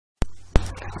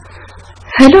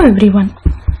Hello everyone.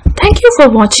 Thank you for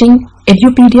watching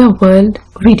Edupedia World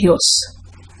videos.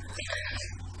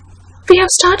 We have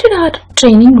started our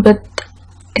training with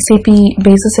SAP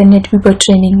Basis and NetWeaver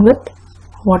training with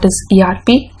what is ERP.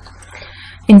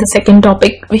 In the second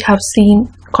topic, we have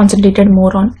concentrated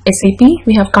more on SAP.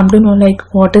 We have come to know like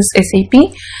what is SAP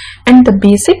and the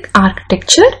basic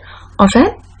architecture of an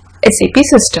SAP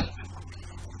system.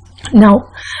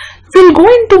 Now, we'll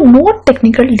go into more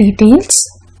technical details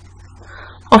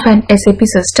of an SAP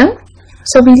system.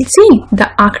 So we'll see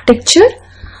the architecture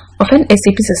of an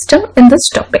SAP system in this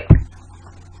topic.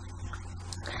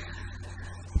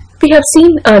 We have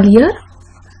seen earlier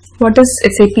what is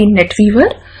SAP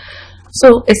NetWeaver.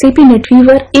 So SAP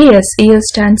NetWeaver AS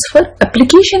stands for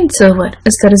Application Server,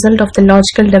 is the result of the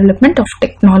logical development of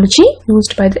technology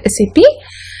used by the SAP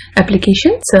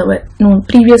Application Server.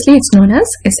 Previously it's known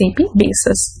as SAP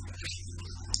Basis.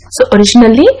 So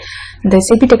originally the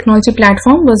SAP technology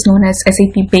platform was known as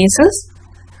SAP Basis.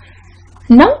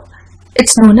 Now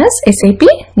it's known as SAP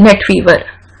NetWeaver.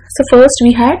 So first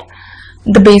we had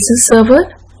the Basis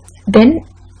server, then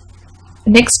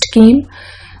next came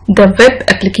the Web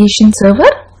Application Server,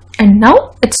 and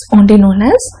now it's only known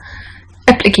as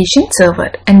Application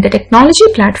Server, and the technology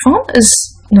platform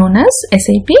is known as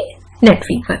SAP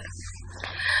NetWeaver.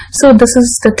 So this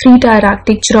is the three-tier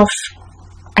architecture of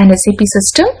an SAP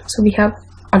system. So we have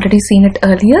already seen it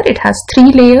earlier. It has three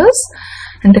layers.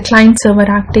 In the client server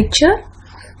architecture,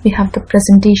 we have the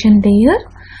presentation layer,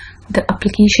 the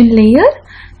application layer,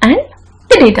 and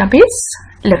the database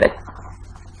level.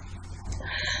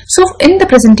 So in the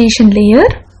presentation layer,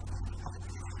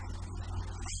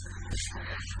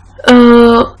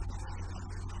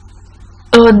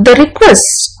 the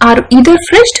requests are either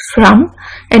fetched from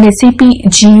an SAP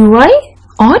GUI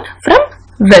or from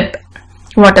web,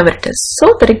 whatever it is.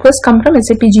 So the requests come from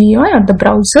SAP GUI or the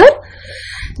browser.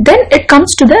 Then it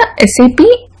comes to the SAP,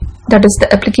 that is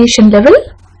the application level.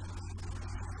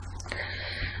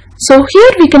 So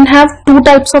here we can have two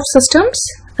types of systems,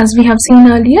 as we have seen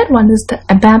earlier. One is the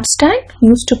ABAP stack,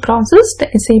 used to process the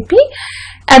SAP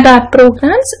ABAP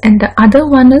programs, and the other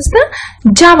one is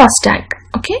the Java stack.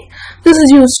 Okay, this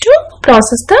is used to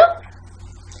process the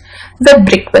web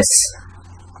requests.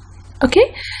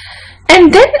 Okay,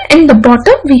 and then in the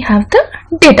bottom we have the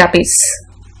database.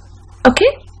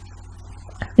 Okay,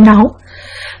 now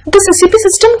this SAP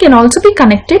system can also be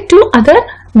connected to other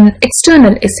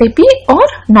external SAP or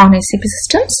non-SAP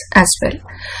systems as well.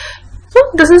 So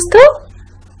this is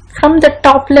from the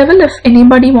top level. If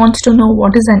anybody wants to know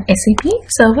what is an SAP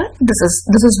server, this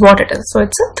is what it is. So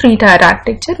it's a three-tier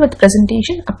architecture with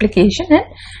presentation, application, and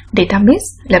database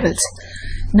levels.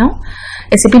 Now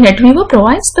SAP NetWeaver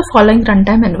provides the following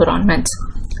runtime environments.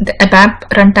 The ABAP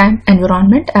runtime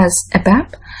environment as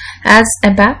ABAP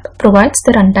provides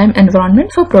the runtime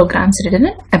environment for programs written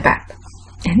in ABAP.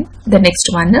 And the next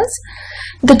one is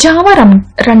the Java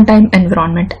runtime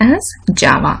environment as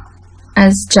Java,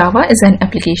 as Java is an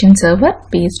application server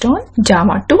based on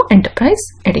Java 2 Enterprise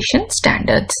Edition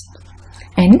standards.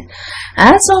 And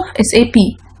as of SAP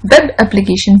Web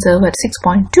Application Server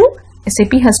 6.2,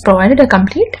 SAP has provided a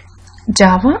complete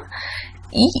Java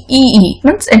EE,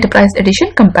 means Enterprise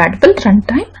Edition compatible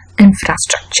runtime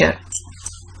infrastructure.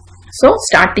 So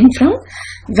starting from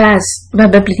WAS,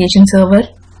 Web Application Server,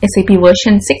 SAP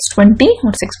version 6.20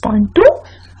 or 6.2,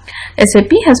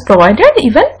 SAP has provided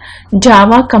even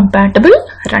Java compatible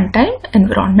runtime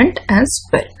environment as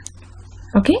well.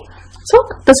 Okay, so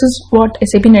this is what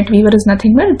SAP NetWeaver is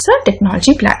nothing but it's a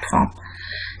technology platform,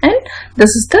 and this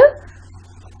is the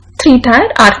three-tier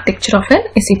architecture of an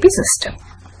SAP system.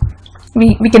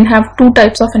 We can have two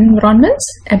types of environments,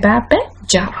 ABAP and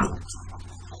Java.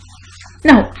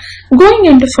 Now, going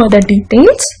into further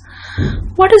details,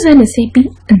 what is an SAP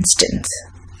instance?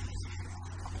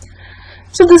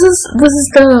 So this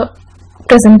is the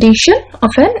presentation of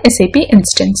an SAP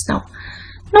instance.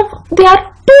 Now there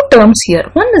are two terms here.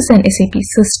 One is an SAP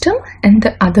system and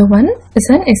the other one is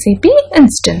an SAP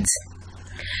instance.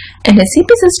 An SAP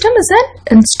system is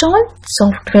an installed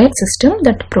software system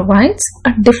that provides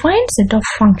a defined set of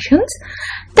functions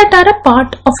that are a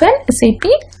part of an SAP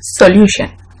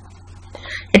solution.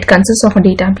 It consists of a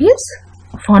database,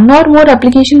 one or more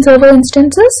application server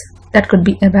instances, that could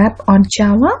be ABAP or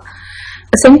Java,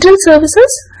 a central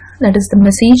services, that is the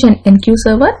message and enqueue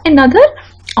server, and other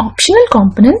optional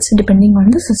components depending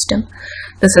on the system.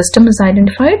 The system is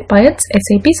identified by its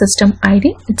SAP system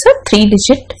ID. It's a three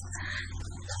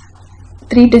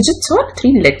digits or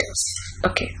three letters.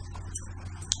 Okay.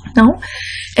 Now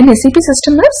an SAP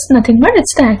system is nothing but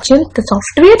it's the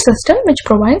software system which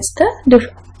provides the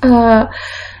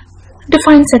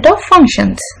defined set of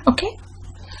functions. Okay,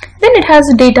 then it has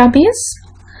a database,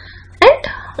 and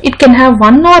it can have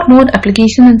one or more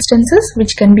application instances,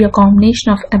 which can be a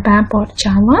combination of ABAP or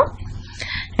Java,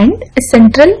 and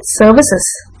central services.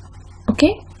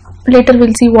 Okay, later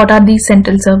we'll see what are these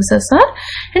central services are,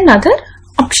 and other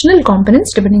optional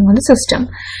components depending on the system.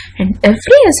 And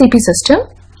every SAP system,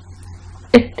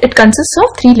 it consists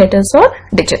of 3 letters or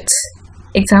digits.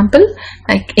 Example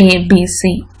like A, B,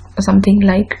 C, or something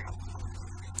like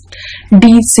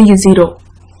DC0,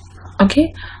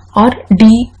 okay, or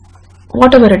D,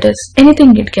 whatever it is,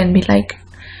 anything it can be like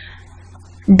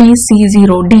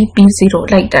DC0,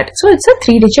 DP0, like that. So it's a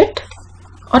 3-digit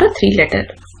or a 3-letter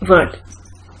word.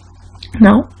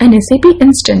 Now, an SAP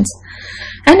instance.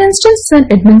 An instance is an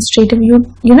administrative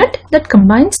unit that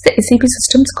combines the SAP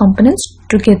system's components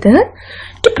together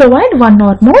to provide one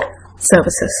or more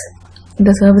services.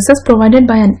 The services provided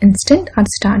by an instance are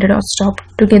started or stopped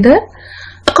together.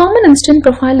 A common instance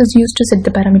profile is used to set the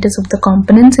parameters of the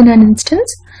components in an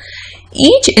instance.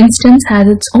 Each instance has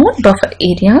its own buffer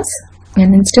areas.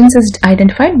 An instance is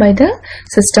identified by the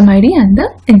system ID and the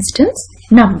instance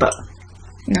number.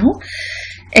 Now,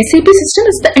 SAP system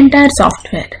is the entire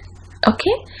software.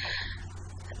 Okay,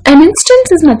 an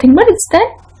instance is nothing but it's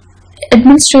that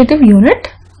administrative unit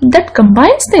that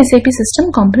combines the SAP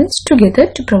system components together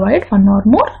to provide one or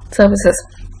more services.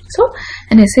 So,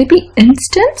 an SAP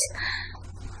instance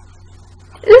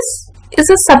is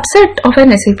a subset of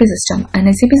an SAP system.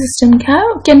 An SAP system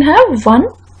can have one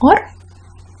or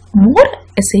more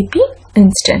SAP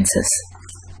instances.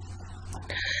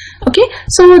 Okay,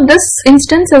 so this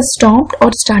instance is stopped or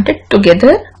started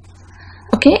together.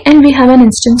 Okay, and we have an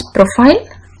instance profile.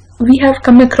 We have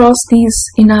come across these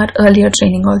in our earlier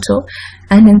training also.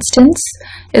 An instance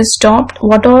is stopped.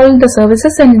 What all the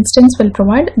services an instance will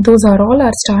provide, those are all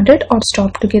are started or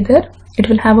stopped together. It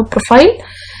will have a profile,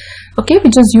 okay,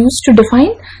 which is used to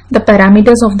define the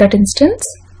parameters of that instance,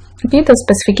 okay, the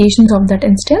specifications of that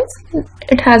instance.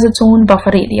 It has its own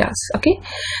buffer areas. Okay,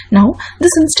 now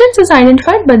this instance is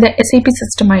identified by the SAP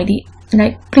system ID.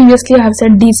 Like previously I have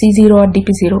said DC0 or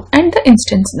DP0 and the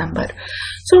instance number.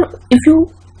 So if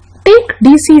you take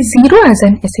DC0 as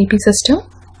an SAP system,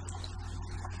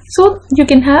 so you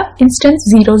can have instance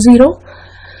 00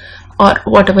 or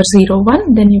whatever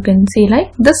 01, then you can say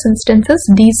like this instance is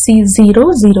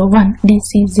DC001,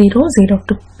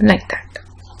 DC002, like that.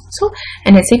 So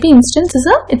an SAP instance is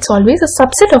it's always a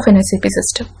subset of an SAP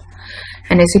system.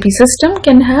 An SAP system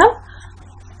can have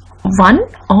one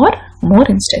or more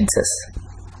instances.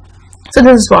 So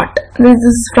this is what? This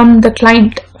is from the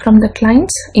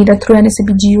clients, either through an SAP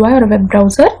GUI or a web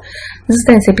browser. This is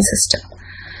the SAP system.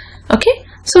 Okay,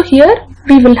 so here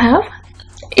it will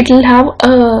have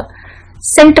a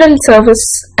central service,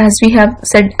 as we have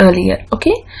said earlier.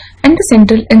 Okay, and the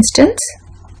central instance.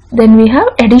 Then we have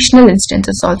additional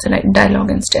instances also, like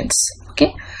dialog instance.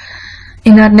 Okay,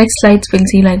 in our next slides we'll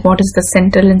see like what is the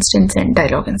central instance and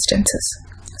dialog instances.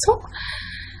 So,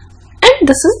 and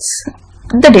this is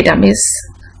the database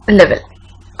level.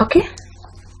 Okay,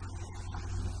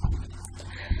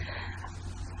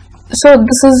 so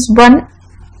this is one,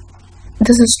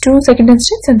 this is 2 second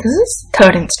instance, and this is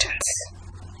 3rd instance,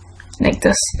 like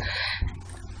this.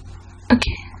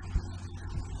 Okay,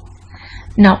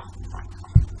 now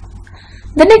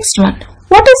the next one,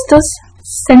 what is this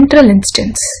central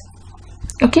instance?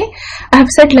 Okay, I have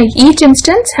said like each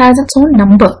instance has its own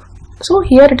number. So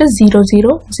here it is 00,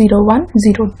 01,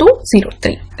 02,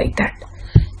 03, like that.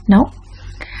 Now,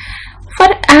 for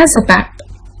as ABAP,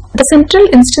 the central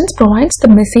instance provides the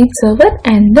message server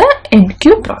and the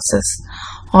enqueue process.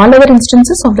 All other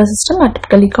instances of the system are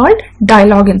typically called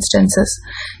dialog instances.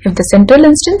 If the central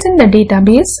instance in the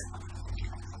database,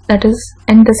 that is,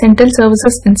 and the central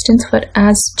services instance for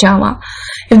as Java,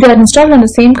 if they are installed on the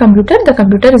same computer, the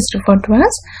computer is referred to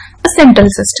as a central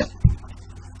system.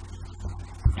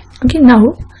 Okay, now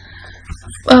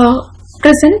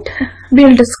present we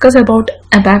will discuss about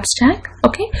ABAP stack.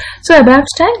 Okay, so ABAP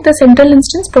stack, the central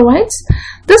instance provides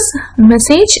this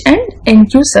message and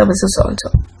enqueue services also.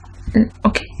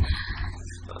 Okay,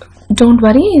 don't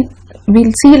worry,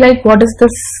 we'll see like what is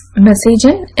this message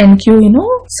and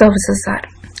enqueue services are.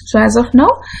 So as of now,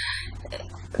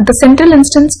 the central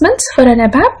instance means for an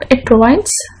ABAP, it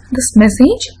provides this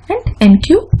message and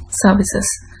enqueue services.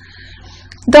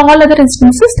 The all other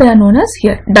instances, they are known as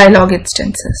here dialog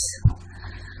instances.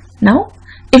 Now,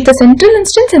 if the central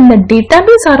instance and the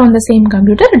database are on the same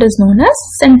computer, it is known as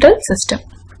central system.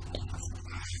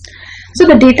 So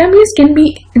the database can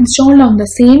be installed on the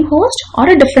same host or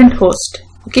a different host.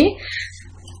 Okay,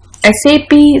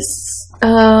 SAP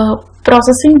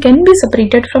processing can be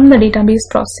separated from the database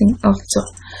processing also.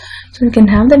 So you can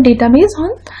have the database on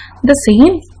the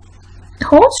same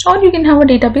host, or you can have a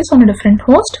database on a different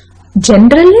host.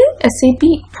 Generally, SAP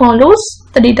follows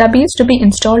the database to be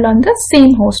installed on the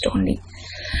same host only.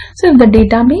 So if the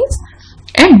database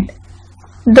and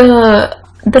the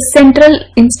central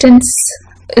instance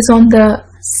is on the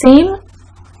same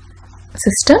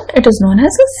system, it is known as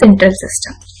a central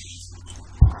system.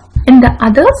 In the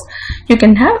others, you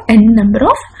can have n number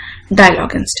of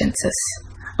dialog instances.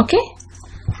 Okay.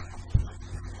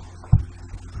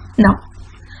 Now,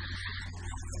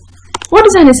 what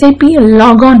is an SAP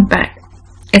logon pad?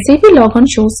 SAP logon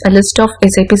shows a list of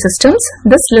SAP systems.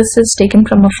 This list is taken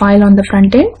from a file on the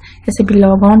front end, SAP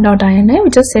logon.ini,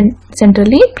 which is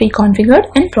centrally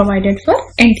pre-configured and provided for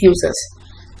end users.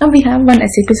 Now we have one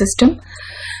SAP system.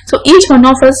 So each one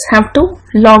of us have to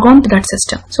log on to that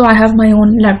system. So I have my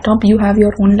own laptop, you have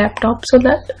your own laptop, so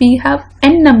that we have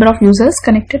n number of users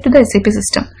connected to the SAP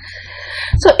system.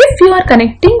 So if you are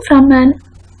connecting from an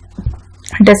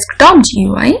desktop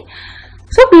GUI,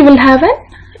 so we will have an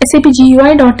SAP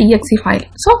GUI.exe file.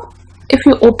 So if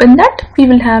you open that, we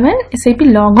will have an SAP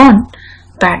logon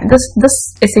pad.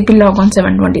 This SAP logon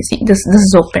 720C, this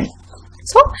is open.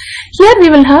 So here we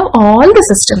will have all the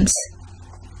systems.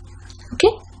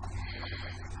 Okay,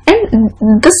 and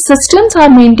these systems are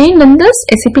maintained in this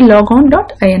SAP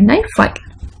logon.ini file.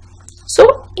 So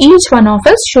each one of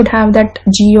us should have that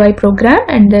GUI program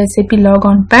and the SAP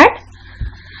logon pad.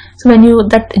 So when you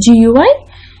that GUI,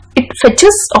 it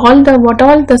fetches all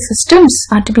the systems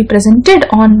are to be presented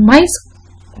on my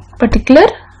particular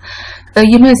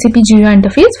SAP GUI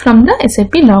interface from the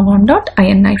SAP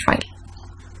logon.ini file.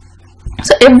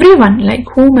 So everyone, like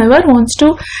whomever wants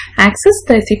to access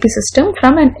the SAP system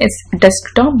from an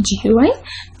desktop GUI,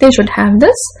 they should have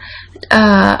this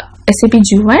SAP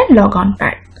GUI logon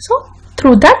pad. So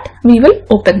through that we will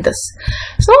open this.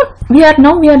 So we are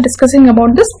discussing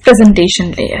about this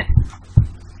presentation layer.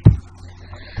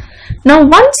 Now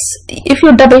once if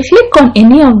you double click on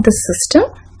any of this system,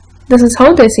 this is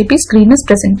how the SAP screen is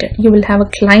presented. You will have a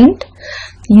client,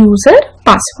 user,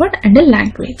 password and a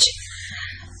language.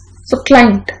 So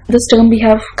client, this term we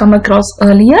have come across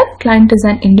earlier. Client is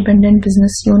an independent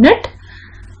business unit.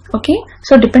 Okay,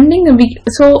 so just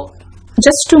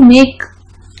to make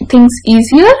things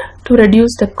easier, to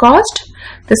reduce the cost,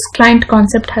 this client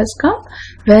concept has come,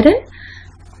 wherein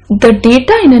the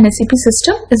data in an SAP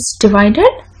system is divided,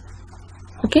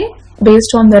 okay,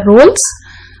 based on the roles.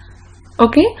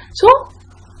 Okay, so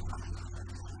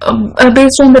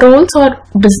based on the roles or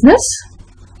business.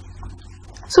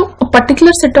 So a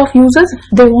particular set of users, if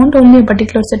they want only a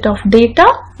particular set of data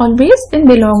always, then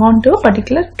they log on to a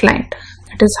particular client.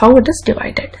 That is how it is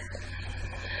divided.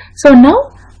 So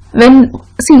now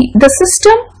the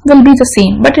system will be the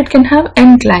same, but it can have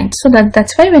n clients. So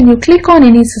that's why when you click on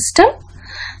any system,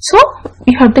 so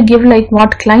you have to give like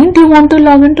what client you want to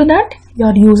log into that,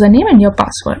 your username and your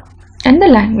password and the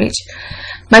language.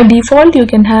 By default you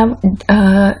can have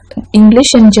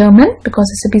English and German because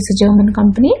SAP is a German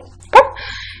company, but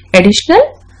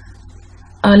additional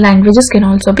languages can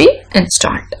also be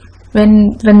installed.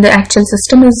 When the actual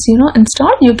system is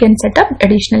installed, you can set up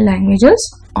additional languages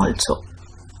also.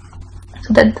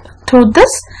 So that through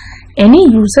this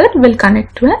any user will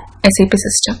connect to a SAP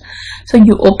system. So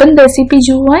you open the SAP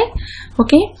GUI.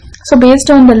 Okay, so based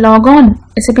on the logon,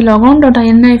 SAP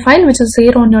logon.ini file which is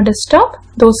there on your desktop,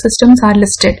 those systems are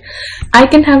listed. I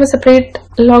can have a separate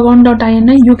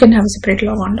logon.ini, you can have a separate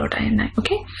logon.ini.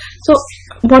 Okay, so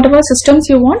whatever systems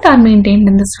you want are maintained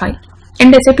in this file.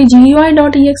 And SAP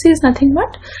GUI.exe is nothing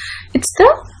but it's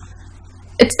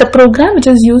the program which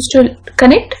is used to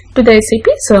connect to the SAP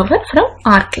server from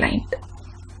our client.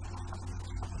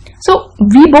 So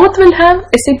we both will have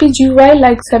SAP GUI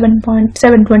like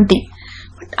 7.720.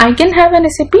 I can have an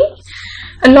SAP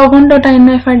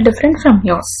logon.ini file different from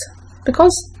yours,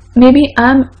 because maybe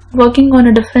I am working on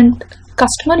a different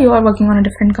customer, you are working on a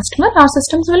different customer, our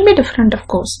systems will be different of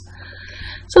course.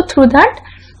 So through that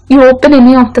you open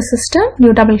any of the system,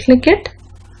 you double click it,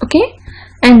 okay,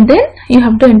 and then you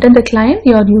have to enter the client,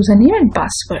 your username and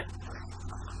password.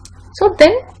 So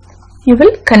then you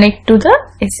will connect to the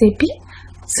SAP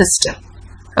system.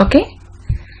 Okay,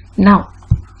 now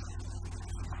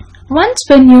once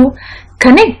when you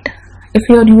connect, if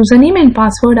your username and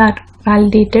password are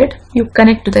validated, you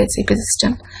connect to the SAP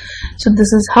system. So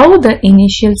this is how the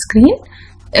initial screen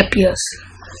appears.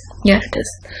 Here it is,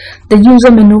 the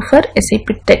user menu for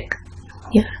SAP Tech.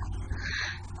 Here,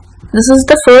 this is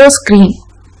the first screen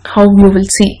how you will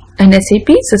see an SAP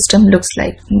system looks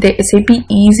like. The SAP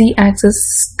Easy Access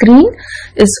screen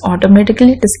is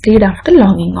automatically displayed after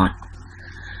logging on.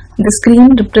 The screen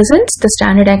represents the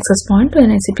standard access point to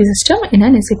an SAP system in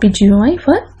an SAP GUI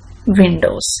for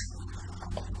Windows.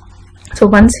 So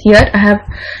once here I have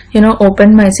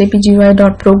opened my SAP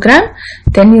GUI.program,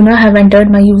 then I have entered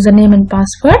my username and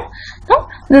password. Now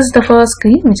this is the first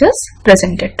screen which is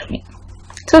presented to me.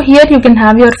 So here you can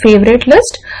have your favorite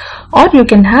list, or you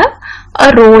can have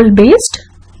a role based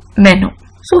menu.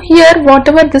 So here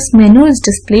whatever this menu is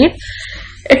displayed,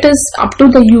 it is up to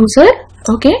the user.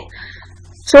 Okay,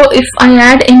 so if I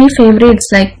add any favorites,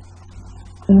 like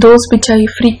those which I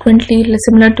frequently,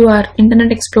 similar to our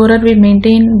Internet Explorer, we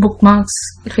maintain bookmarks,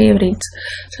 favorites.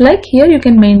 So like here you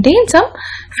can maintain some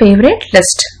favorite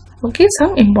list. Okay,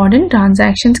 some important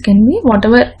transactions can be,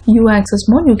 whatever you access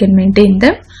mode, you can maintain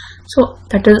them. So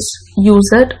that is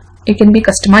user, it can be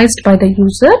customized by the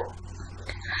user.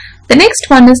 The next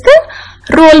one is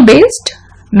the role based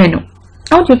menu.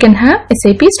 Now you can have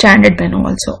SAP standard menu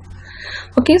also.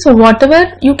 Okay, so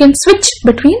whatever, you can switch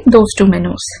between those two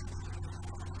menus.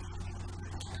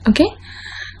 Okay,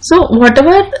 so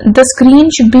whatever the screen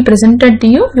should be presented to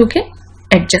you, you can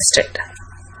adjust it.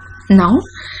 Now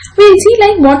we'll see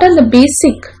like what are the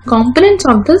basic components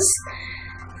of this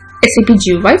SAP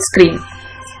GUI screen.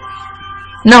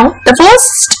 Now the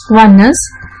first one is,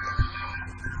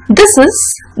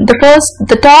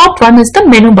 the top one is the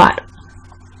menu bar.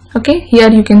 Okay, here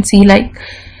you can see like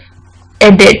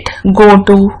edit, go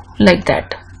to, like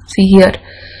that. See here,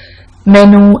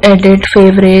 menu, edit,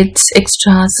 favorites,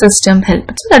 extra, system, help.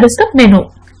 So that is the menu.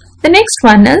 The next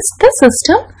one is the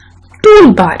system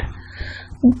toolbar.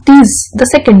 The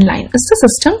second line is the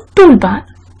system toolbar.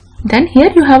 Then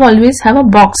here you always have a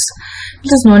box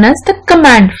which is known as the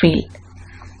command field.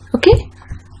 Okay,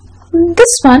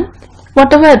 this one,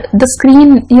 whatever the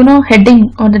screen heading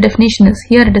or the definition is,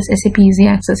 here it is SAP Easy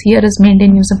Access, here is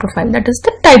maintain user profile, that is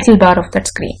the title bar of that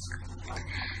screen.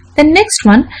 The next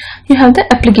one, you have the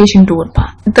application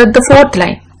toolbar, the fourth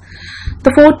line.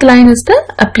 The fourth line is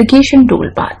the application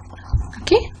toolbar.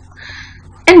 Okay,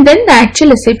 and then the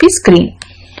actual SAP screen.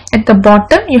 At the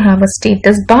bottom you have a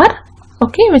status bar,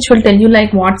 okay, which will tell you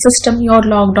like what system you are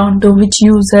logged on to, which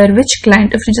user, which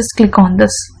client, if you just click on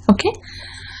this.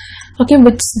 Okay,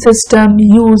 which system,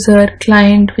 user,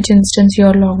 client, which instance you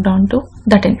are logged on to,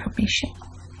 that information.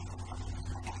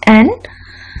 And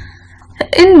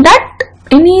in that,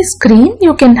 any screen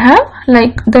you can have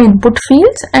like the input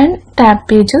fields and tab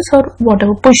pages or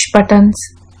whatever, push buttons,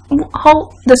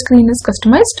 how the screen is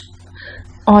customized,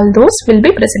 all those will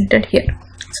be presented here.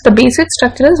 So the basic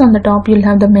structure is, on the top you'll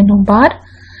have the menu bar,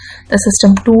 the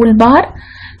system toolbar,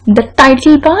 the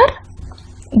title bar,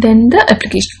 then the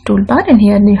application toolbar, and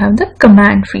here you have the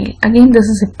command field. Again, this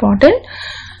is important.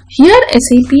 Here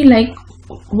SAP, like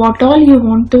what all you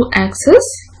want to access,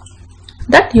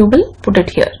 that you will put it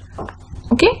here.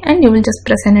 Okay, and you will just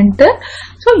press and enter.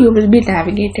 So you will be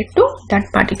navigated to that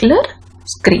particular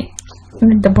screen.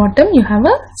 And at the bottom you have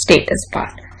a status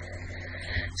bar.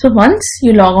 So once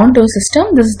you log on to a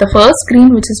system, this is the first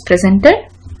screen which is presented.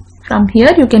 From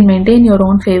here you can maintain your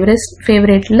own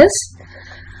favorite list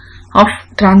of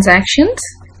transactions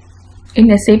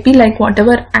in SAP, like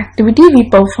whatever activity we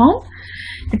perform,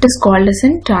 it is called as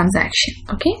a transaction.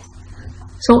 Okay,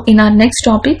 so in our next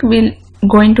topic we'll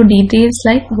go into details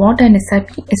like what an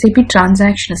SAP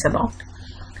transaction is about.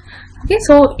 Okay,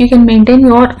 so you can maintain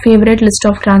your favorite list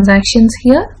of transactions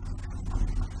here,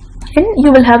 and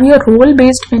you will have your role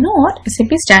based menu or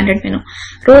SAP standard menu.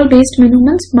 Role based menu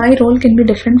means my role can be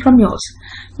different from yours.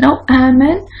 Now I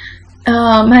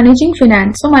am managing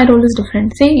finance, so my role is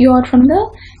different. Say you are from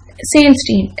the sales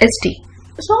team, SD,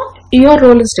 so your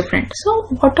role is different. So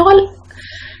what all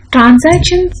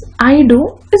transactions I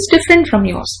do is different from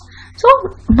yours. So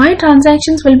my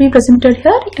transactions will be presented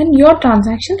here and your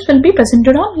transactions will be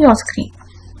presented on your screen.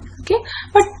 Okay,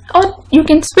 but or you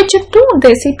can switch it to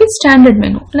the SAP standard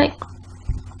menu, like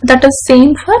that is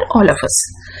same for all of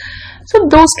us. So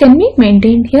those can be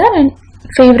maintained here, and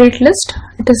favorite list,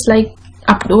 it is like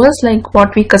up to us, like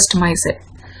what we customize it.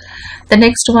 The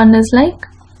next one is like,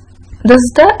 this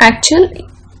is the actual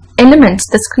elements,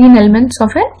 the screen elements of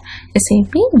an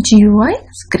SAP GUI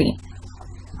screen.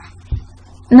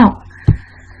 Now,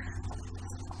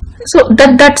 so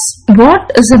that's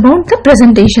what is about the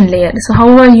presentation layer. So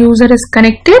how a user is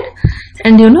connected,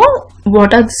 and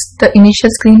what are the initial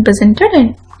screen presented,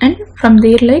 and from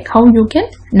there like how you can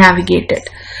navigate it.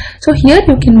 So here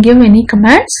you can give any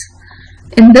commands.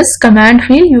 In this command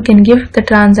field you can give the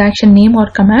transaction name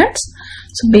or commands.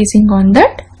 So basing on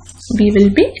that we will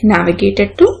be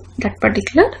navigated to that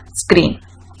particular screen.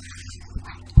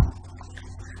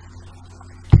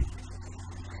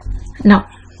 Now,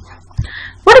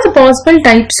 what are the possible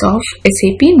types of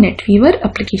SAP NetWeaver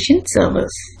application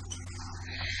servers?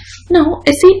 Now,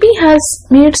 SAP has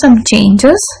made some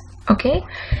changes, okay,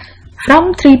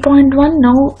 from 3.1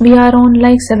 now we are on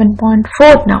like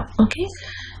 7.4 now, okay.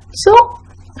 So,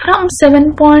 from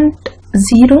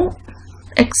 7.0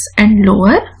 X and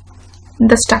lower,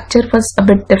 the structure was a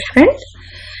bit different,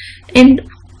 and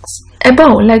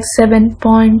above like 7.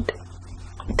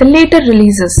 The later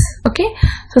releases, okay,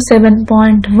 so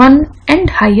 7.1 and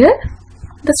higher,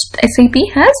 the SAP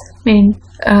has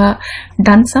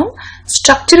done some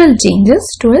structural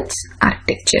changes to its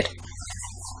architecture.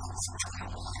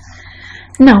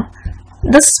 Now,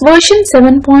 this version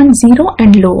 7.0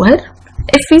 and lower,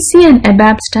 if we see an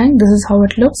ABAP stack, this is how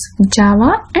it looks,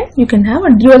 Java, and you can have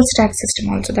a dual stack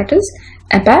system also, that is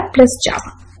ABAP plus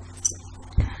Java.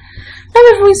 Now,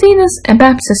 if we see this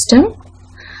ABAP system,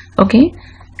 okay,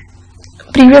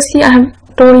 previously I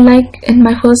have told, like in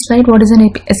my first slide, what is an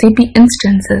SAP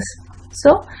instances.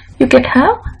 So you can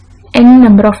have any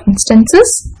number of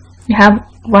instances. You have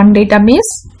one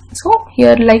database. So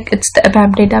here, like it's the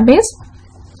ABAP database.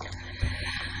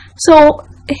 So,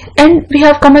 and we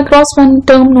have come across one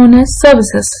term known as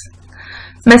services,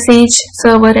 message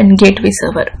server and gateway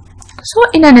server. So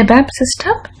in an ABAP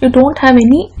system, you don't have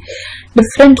any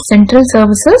different central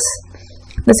services.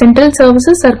 The central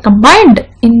services are combined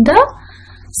in the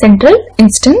central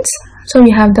instance. So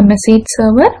we have the message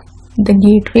server, the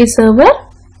gateway server,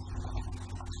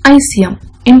 ICM,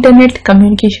 Internet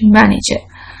Communication Manager.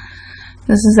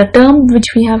 This is a term which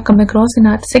we have come across in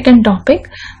our second topic.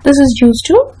 This is used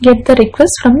to get the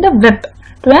request from the web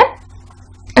to an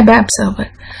ABAP server.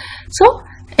 So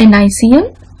in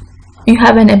ICM, you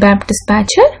have an ABAP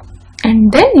dispatcher,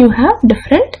 and then you have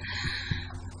different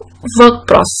work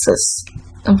process.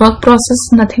 A work process is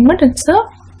nothing but it's a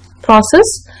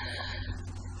process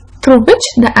through which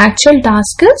the actual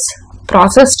task is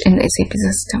processed in the SAP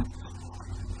system.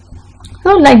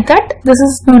 So like that, this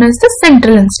is known as the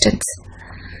central instance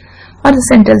or the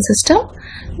central system.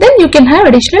 Then you can have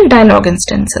additional dialog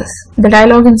instances. The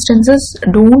dialog instances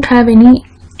don't have any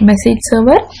message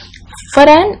server. For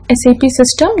an SAP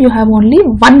system, you have only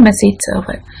one message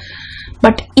server,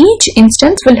 but each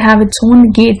instance will have its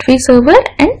own gateway server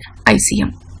and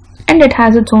ICM, and it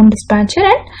has its own dispatcher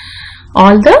and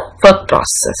all the work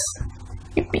process.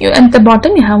 At the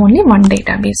bottom, you have only one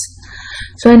database.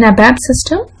 So in ABAP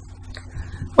system,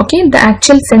 okay, the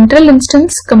actual central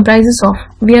instance comprises of,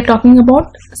 we are talking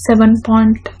about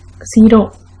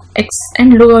 7.0 X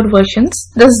and lower versions.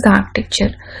 This is the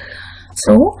architecture.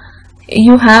 So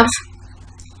you have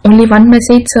only one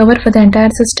message server for the entire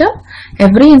system.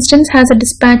 Every instance has a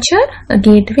dispatcher, a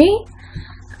gateway,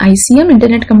 ICM,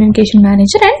 Internet Communication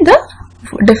Manager, and the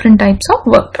different types of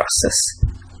work process.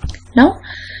 Now,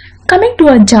 coming to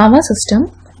a Java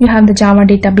system, you have the Java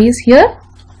database here.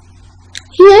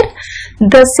 Here,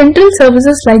 the central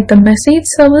services like the message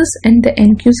service and the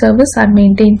enqueue service are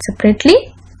maintained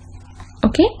separately.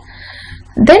 Okay.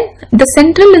 Then the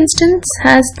central instance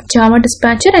has the Java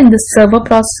dispatcher and the server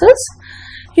process.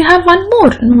 You have one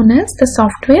more known as the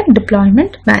software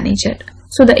deployment manager.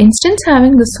 So the instance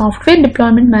having the software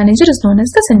deployment manager is known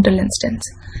as the central instance,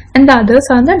 and the others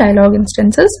are the dialog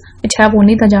instances which have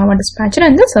only the Java dispatcher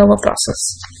and the server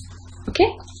process.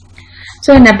 Okay.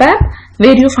 So in ABAP,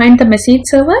 where you find the message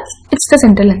server, it's the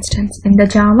central instance. In the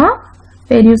Java,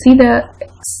 where you see the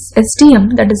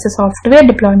SDM, that is the software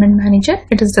deployment manager,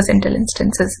 it is the central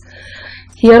instances.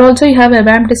 Here also you have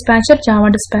ABAP dispatcher,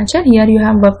 Java dispatcher. Here you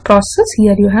have work process.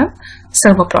 Here you have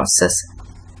server process.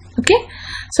 Okay.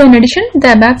 So in addition, the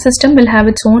ABAP system will have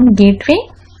its own gateway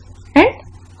and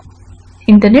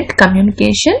Internet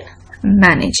Communication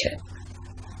Manager.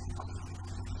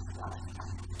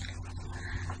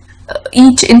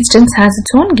 Each instance has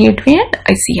its own gateway and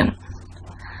ICM.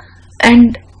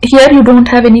 And here you don't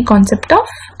have any concept of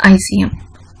ICM.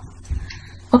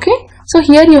 Okay. So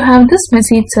here you have this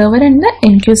message server and the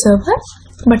enqueue server,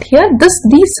 but here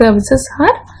these services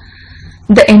are,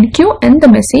 the enqueue and the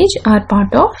message are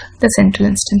part of the central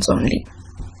instance only.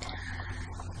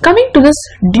 Coming to this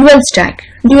dual stack.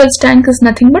 Dual stack is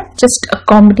nothing but just a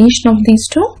combination of these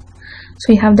two.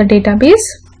 So you have the database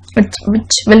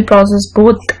which will process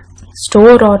both,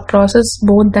 store or process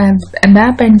both the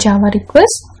ABAP and Java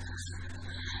requests.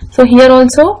 So here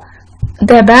also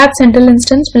the ABAP central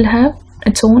instance will have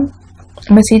its own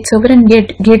message server and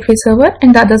gateway server,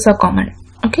 and the others are common.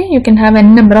 Okay, you can have any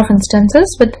number of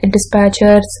instances with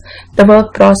dispatchers, the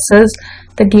work process,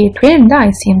 the gateway, and the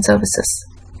ICM services.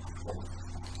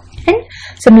 And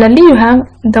similarly, you have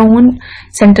the own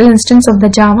central instance of the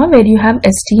Java where you have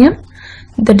SDM,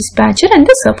 the dispatcher and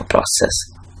the server process.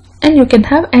 And you can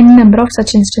have n number of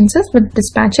such instances with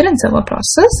dispatcher and server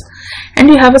process, and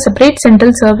you have a separate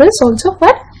central service also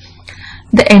for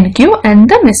the NQ and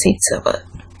the message server.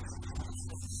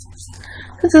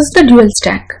 This is the dual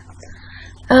stack.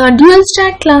 Dual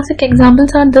stack classic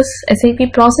examples are this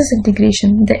SAP process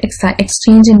integration, the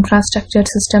exchange infrastructure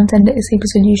systems, and the SAP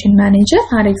solution manager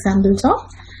are examples of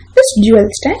this dual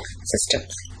stack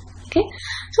systems. Okay,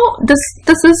 so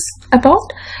this is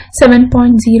about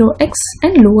 7.0x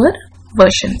and lower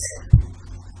versions.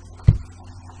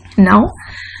 Now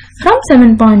from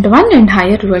 7.1 and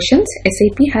higher versions,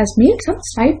 SAP has made some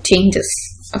slight changes.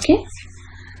 Okay,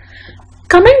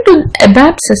 coming to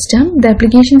ABAP system, the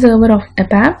application server of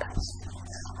ABAP,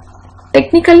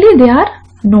 technically there are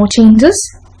no changes.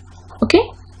 Okay,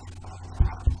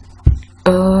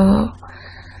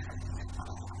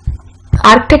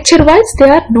 architecture wise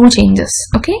there are no changes.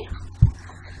 Okay,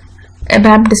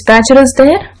 ABAP dispatcher is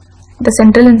there. The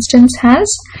central instance has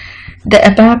the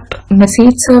ABAP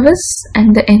message service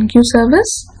and the NQ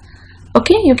service.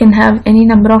 Okay, you can have any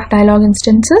number of dialog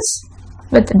instances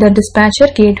with the dispatcher,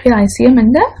 gateway, ICM,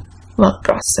 and the work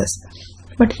process.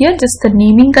 But here just the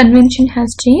naming convention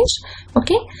has changed.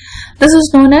 Okay, this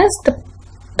is known as the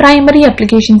primary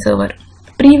application server.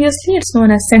 Previously it's known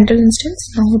as central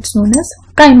instance, now it's known as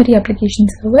primary application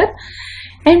server,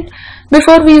 and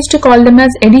before we used to call them as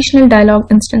additional dialog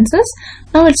instances,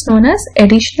 now it's known as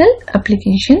additional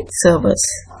application servers.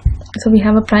 So we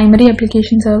have a primary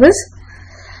application server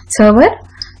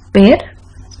where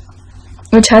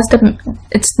which has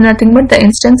it's nothing but the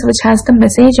instance which has the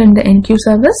message and the NQ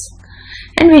service,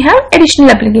 and we have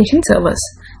additional application servers.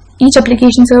 Each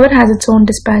application server has its own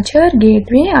dispatcher,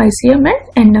 gateway, ICM,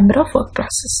 and n number of work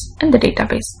process and the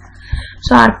database.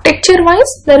 So architecture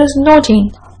wise there is no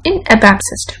change in ABAP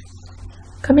system.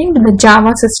 Coming to the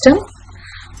Java system,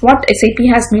 what SAP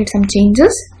has made some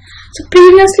changes. So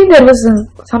previously there was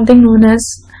something known as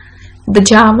the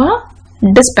Java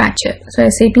dispatcher. So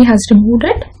SAP has removed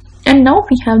it, and now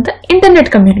we have the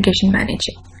internet communication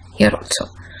manager here also.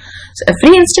 So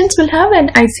every instance will have an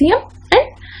ICM and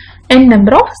n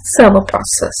number of server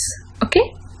process.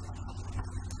 Okay,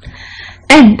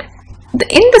 and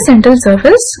in the central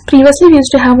service, previously we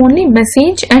used to have only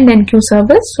message and NQ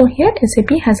service. So here SAP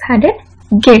has added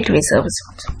gateway service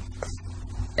also.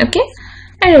 Okay,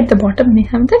 and at the bottom we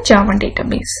have the Java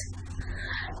database.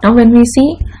 Now when we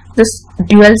see this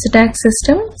dual stack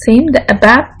system, same, the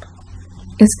ABAP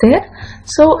is there.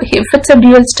 So if it's a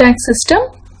dual stack system,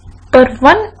 per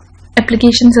one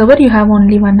application server you have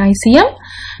only one ICM,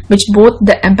 which both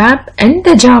the ABAP and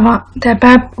the Java, the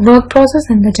ABAP work process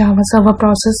and the Java server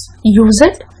process use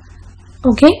it.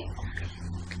 Okay,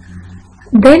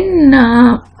 then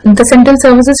the central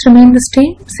services remain the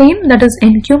same, that is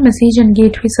NQ, message, and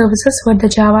gateway services for the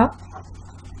Java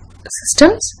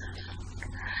systems.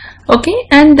 Okay,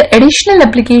 and the additional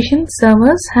application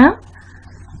servers have,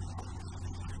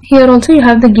 here also you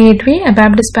have the gateway,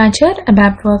 ABAP dispatcher,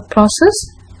 ABAP work process,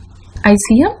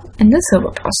 ICM, and the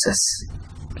server process.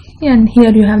 And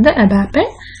here you have the ABAP and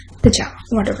the Java,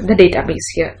 whatever the database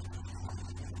here.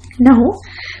 Now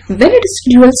when it is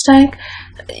dual stack,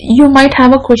 you might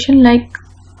have a question like,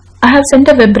 I have sent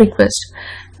a web request,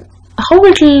 how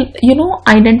it will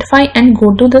identify and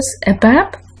go to this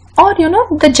ABAP or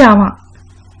the Java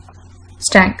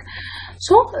stack.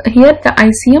 So here the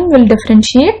ICM will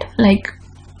differentiate, like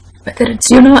whether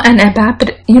it's an ABAP,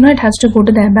 it has to go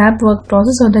to the ABAP work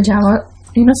process or the Java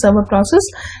server process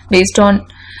based on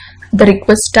the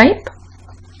request type.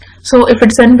 So if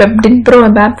it's an WebDynPro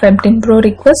ABAP WebDynPro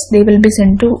request, they will be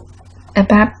sent to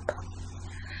ABAP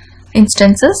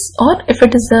instances, or if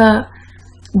it is a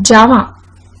Java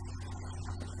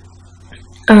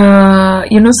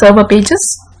server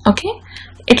pages, okay,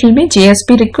 it will be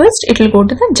JSP request, it will go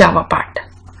to the Java part.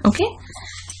 Okay,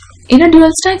 in a dual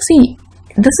stack, see,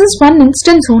 this is one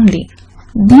instance only.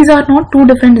 These are not two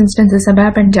different instances,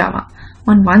 ABAP and Java.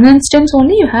 On one instance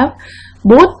only you have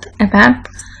both ABAP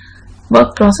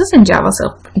work process and Java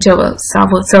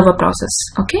server process.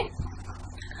 Okay,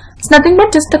 it's nothing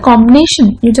but just the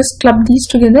combination. You just club these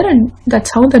together, and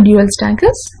that's how the dual stack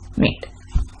is made.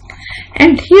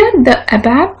 And here the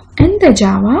ABAP and the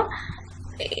Java,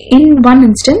 in one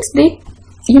instance, they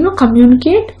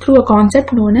communicate through a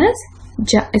concept known as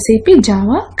SAP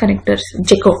Java connectors,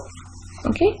 JECO.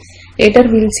 Okay, later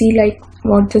we will see like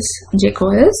what this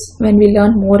JECO is when we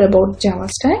learn more about Java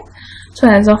stack. So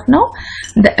as of now,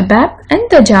 the ABAP and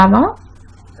the Java,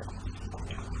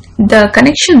 the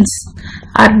connections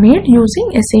are made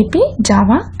using SAP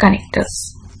Java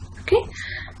connectors. Okay,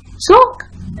 so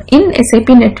in SAP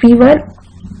NetWeaver,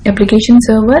 application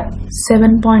server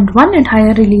 7.1 and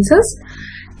higher releases,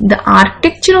 the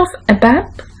architecture of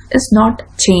ABAP is not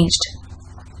changed.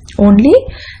 Only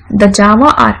the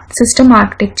Java system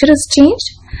architecture is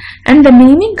changed, and the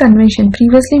naming convention,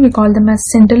 previously we called them as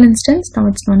central instance, now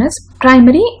it's known as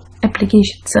primary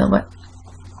application server.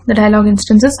 The dialog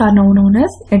instances are now known as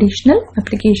additional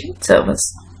application servers.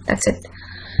 That's it.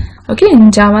 Okay,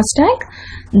 in Java stack,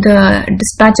 the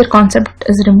dispatcher concept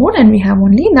is removed and we have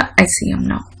only the ICM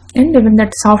now. And even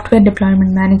that software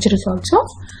deployment manager is also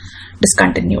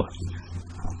discontinued.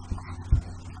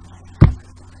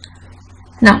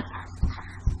 Now,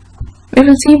 we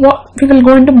will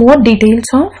go into more details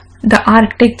of the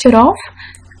architecture of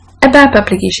ABAP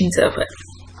application server.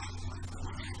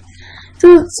 So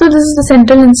this is the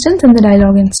central instance and the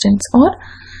dialog instance, or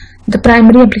the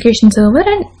primary application server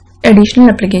and additional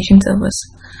application servers.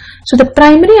 So the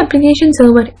primary application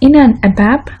server in an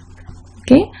ABAP,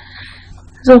 okay,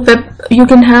 so web, you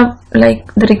can have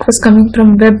like the request coming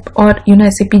from web or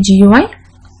SAP GUI.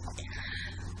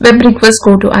 Web requests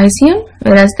go to ICM,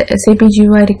 whereas the SAP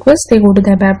GUI requests, they go to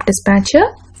the ABAP dispatcher.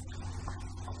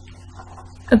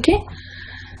 Okay,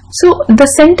 so the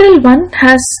central one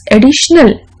has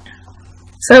additional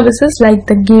services like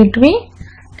the gateway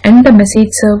and the message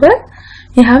server.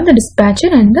 You have the dispatcher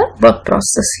and the work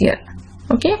process here.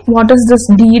 Okay, what is this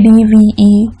D, D, V,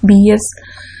 E, BS?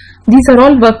 These are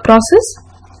all work process.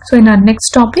 So in our next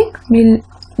topic, we'll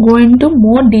go into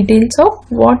more details of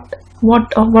what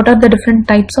are the different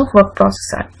types of work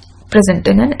process are present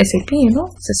in an SAP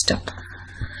system.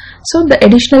 So the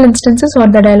additional instances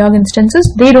or the dialog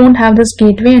instances, they don't have this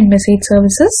gateway and message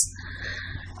services.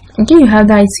 Okay, you have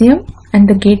the ICM and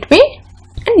the gateway,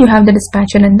 and you have the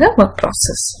dispatcher and the work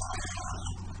process.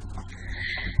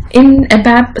 In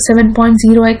ABAP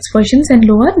 7.0x versions and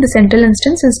lower, the central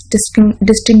instance is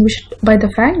distinguished by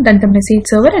the fact that the message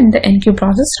server and the enqueue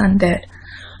process run there.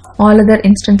 All other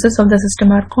instances of the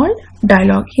system are called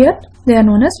dialog. Here they are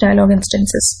known as dialog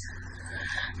instances.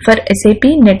 For SAP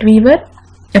NetWeaver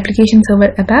application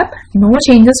server ABAP, no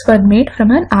changes were made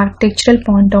from an architectural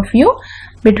point of view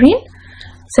between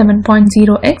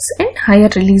 7.0x and higher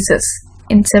releases.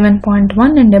 In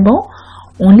 7.1 and above,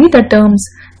 only the terms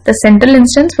the central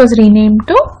instance was renamed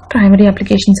to primary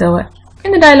application server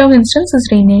and the dialog instance is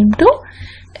renamed to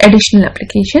additional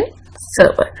application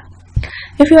server.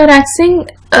 If you are accessing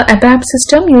a ABAP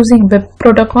system using web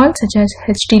protocols such as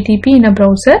HTTP in a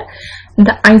browser,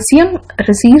 the ICM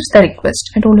receives the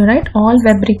request. I told you, right? All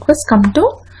web requests come to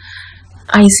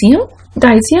ICM.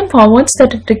 The ICM forwards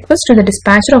that request to the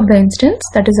dispatcher of the instance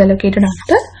that is allocated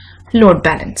after load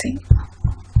balancing.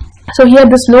 So here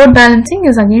this load balancing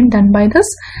is again done by this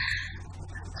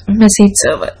message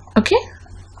server. Okay.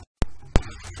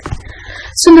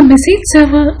 So the message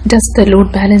server does the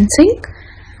load balancing.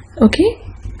 Okay,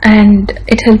 and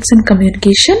it helps in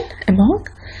communication among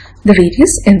the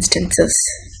various instances.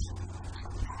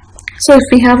 So if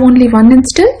we have only one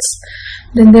instance,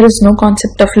 then there is no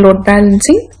concept of load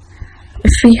balancing.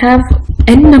 If we have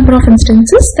n number of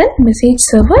instances, then message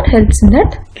server helps in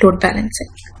that load balancing.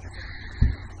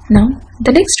 Now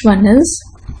the next one is,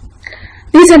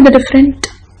 these are the different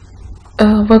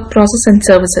work process and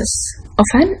services of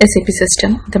an SAP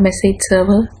system: the message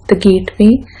server, the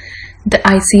gateway, the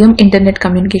ICM Internet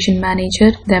Communication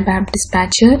Manager, the ABAP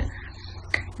dispatcher.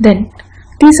 Then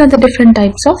these are the different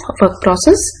types of work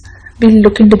process. We'll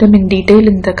look into them in detail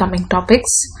in the coming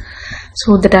topics.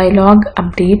 So the dialog,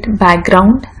 update,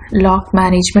 background, log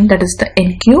management, that is the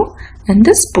enqueue, and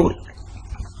the spool.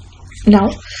 Now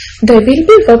the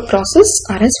available work process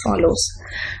are as follows.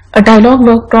 A dialog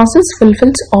work process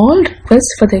fulfills all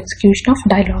requests for the execution of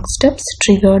dialog steps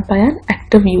triggered by an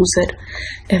active user.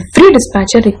 Every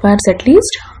dispatcher requires at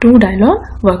least 2 dialog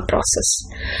work process.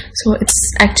 So it's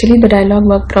actually the dialog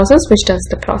work process which does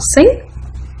the processing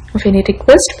of any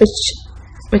request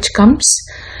which comes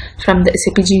from the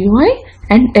SAP GUI,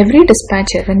 and every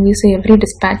dispatcher, when we say every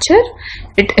dispatcher,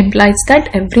 it implies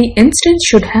that every instance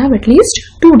should have at least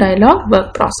 2 dialog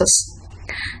work process.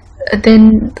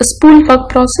 Then the spool work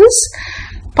process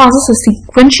passes a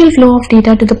sequential flow of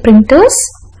data to the printers.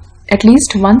 At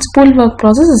least one spool work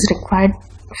process is required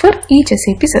for each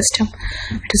SAP system.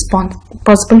 It is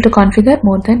possible to configure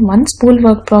more than one spool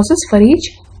work process for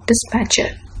each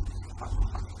dispatcher.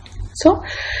 So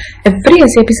every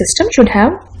SAP system should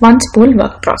have one spool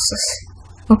work process.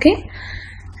 Okay,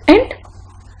 and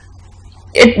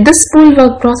this spool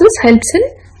work process helps in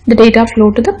the data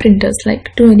flow to the printers,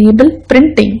 like to enable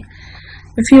printing.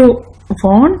 If you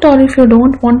want or if you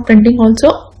don't want printing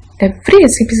also, every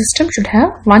SAP system should have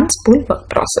one spool work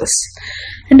process.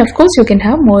 And of course you can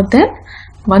have more than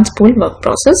one spool work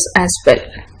process as well.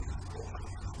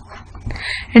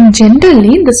 And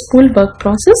generally the spool work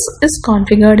process is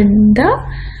configured in the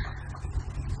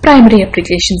primary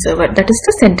application server, that is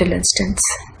the central instance.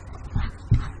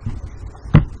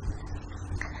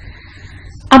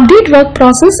 Update work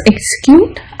process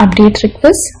execute update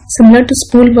requests. Similar to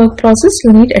spool work process,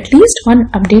 you need at least one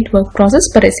update work process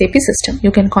per SAP system.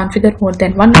 You can configure more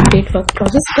than one update work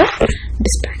process per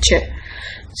dispatcher.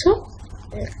 So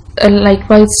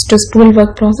likewise to spool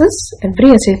work process,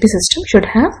 every SAP system should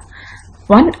have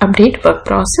one update work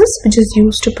process which is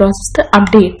used to process the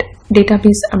update.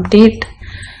 Database update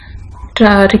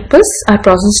requests are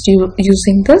processed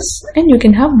using this, and you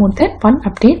can have more than one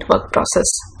update work process.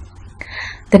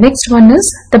 The next one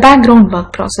is the background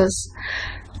work process.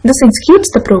 This executes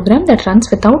the program that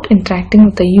runs without interacting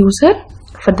with the user.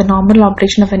 For the normal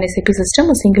operation of an SAP system,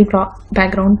 a single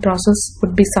background process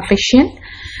would be sufficient,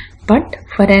 but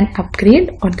for an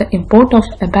upgrade or the import of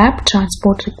ABAP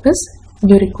transport request,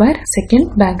 you require a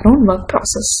second background work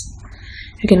process.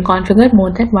 You can configure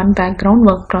more than one background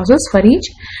work process for each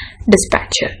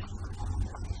dispatcher.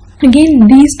 Again,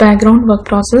 these background work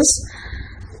processes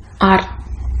are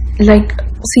like,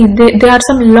 see, there are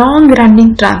some long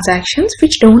running transactions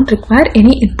which don't require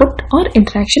any input or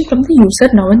interaction from the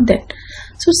user now and then.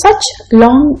 So such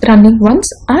long running ones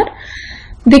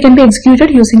they can be executed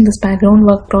using this background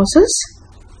work process,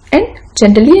 and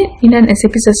generally in an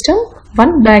SAP system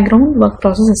one background work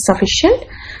process is sufficient.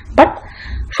 But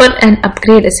for an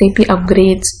upgrade, SAP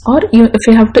upgrades, or if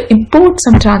you have to import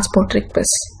some transport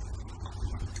requests,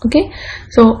 okay,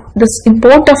 so this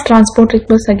import of transport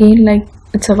requests, again, like,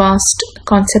 it's a vast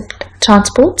concept,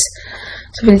 transports,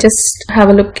 so we'll just have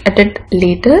a look at it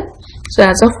later. So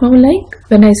as of now, like,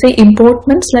 when I say import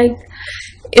means, like,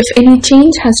 if any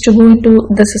change has to go into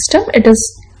the system,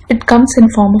 it comes in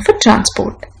form of a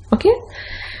transport. Okay,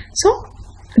 so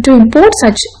to import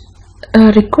such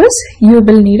requests, you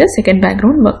will need a second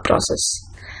background work process.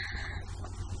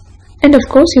 And of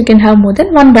course, you can have more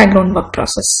than one background work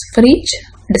process for each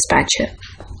dispatcher.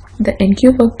 The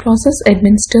NQ work process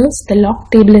administers the log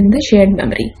table in the shared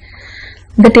memory.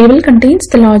 The table contains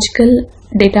the logical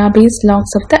database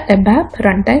logs of the ABAP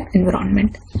runtime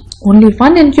environment. Only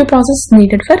one NQ process is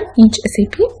needed for each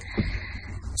SAP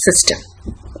system.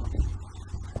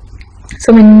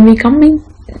 So when we come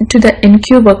into the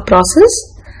NQ work process,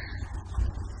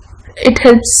 it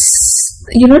helps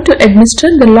to administer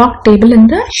the log table in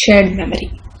the shared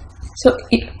memory. So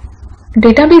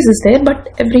database is there, but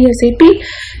every SAP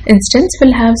instance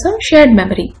will have some shared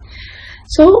memory.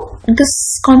 So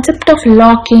this concept of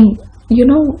locking,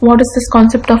 what is this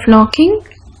concept of locking?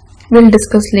 We'll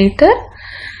discuss later.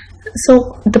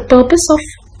 So the purpose of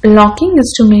locking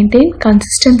is to maintain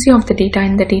consistency of the data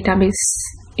in the database,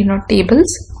 tables.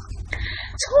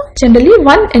 So generally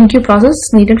one NQ process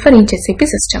is needed for each SAP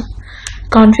system.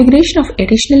 Configuration of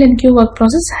additional NQ work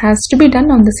process has to be done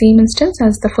on the same instance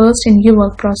as the first NQ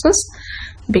work process,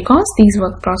 because these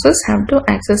work processes have to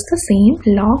access the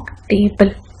same log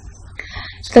table.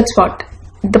 So that's what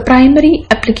the primary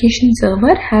application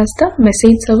server has, the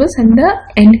message service and the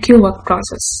NQ work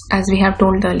process, as we have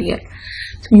told earlier.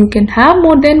 So you can have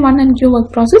more than one NQ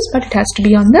work process, but it has to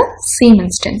be on the same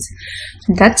instance.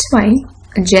 That's why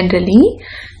generally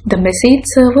the message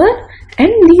server and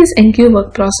these NQ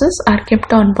work process are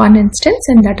kept on one instance,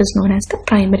 and that is known as the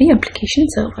primary application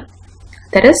server.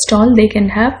 The rest all, they can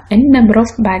have n number of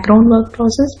background work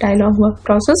process, dialog work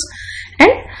process,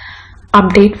 and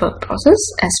update work process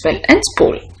as well, and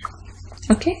spool.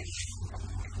 Okay,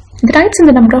 the rights and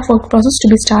the number of work process to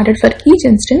be started for each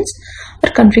instance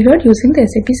are configured using the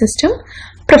SAP system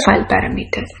profile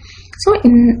parameter. So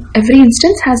in every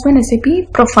instance has one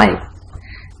SAP profile.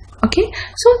 Okay,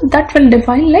 so that will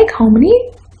define like how many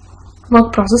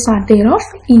work process are there of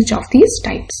each of these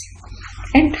types.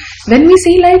 And when we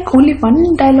say like only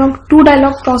one dialog, two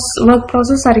work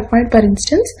process are required per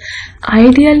instance,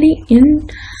 ideally in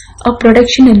a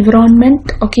production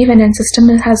environment, okay, when a system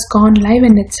has gone live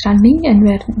and it's running and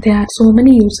where there are so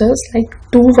many users, like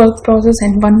two work process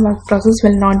and one work process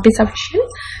will not be sufficient.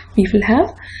 We will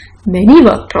have many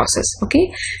work process.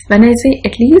 Okay, when I say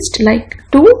at least like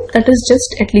two, that is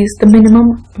just at least the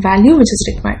minimum value which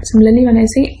is required. Similarly, when I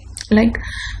say like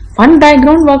one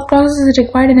background work process is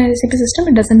required in a SAP system,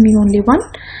 it doesn't mean only one.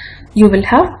 You will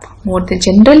have more than,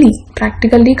 generally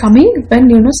practically coming, when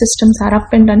systems are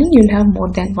up and running, you will have more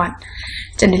than one.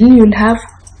 Generally you will have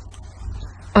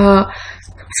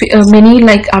many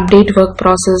like update work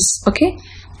process, okay,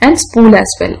 and spool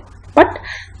as well. But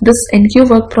this NQ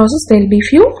work process, there will be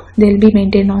few, they will be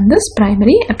maintained on this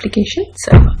primary application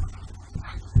server.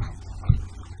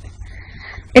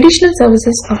 Additional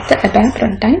services of the ABAP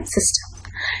runtime system.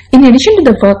 In addition to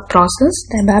the work process,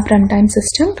 the ABAP runtime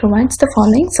system provides the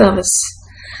following service.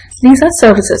 These are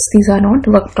services, these are not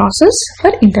work process,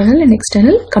 for internal and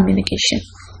external communication.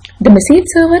 The message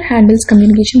server handles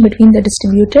communication between the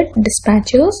distributed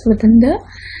dispatchers within the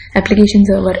application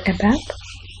server ABAP,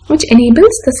 which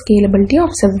enables the scalability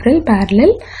of several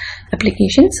parallel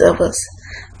application servers.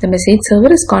 The message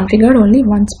server is configured only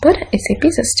once per SAP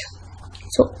system.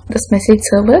 So this message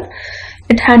server,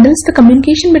 it handles the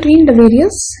communication between the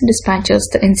various dispatchers,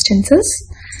 the instances.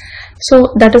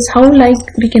 So that is how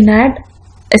we can add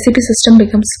SAP system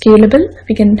becomes scalable.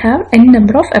 We can have n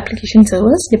number of application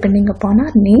servers depending upon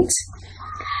our needs.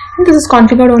 And this is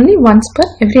configured only once per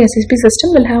every SAP system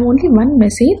will have only one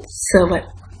message server.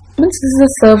 Means this is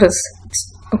a service.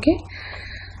 Okay.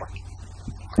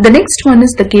 The next one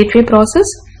is the gateway process.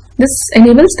 This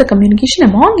enables the communication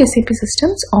among SAP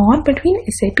systems or between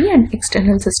SAP and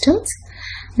external systems.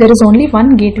 There is only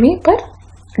one gateway per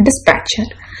dispatcher.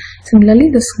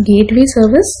 Similarly, this gateway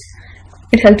service,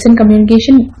 it helps in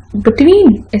communication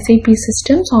between SAP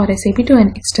systems or SAP to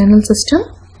an external system,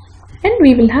 and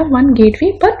we will have one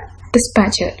gateway per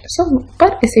dispatcher, so per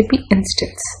SAP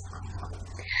instance.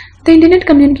 The Internet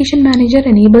Communication Manager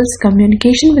enables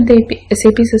communication with the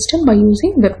SAP system by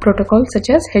using web protocols such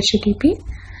as HTTP.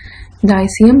 The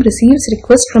ICM receives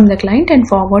requests from the client and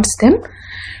forwards them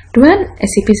to an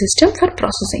SAP system for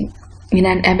processing. In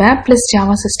an ABAP plus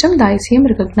Java system, the ICM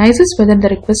recognizes whether the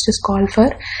request is called for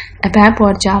ABAP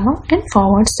or Java and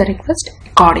forwards the request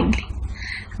accordingly.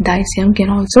 The ICM can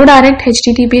also direct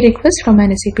HTTP requests from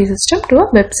an SAP system to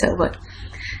a web server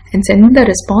and send the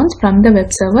response from the web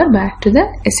server back to the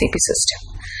SAP system.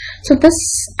 So this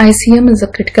ICM is a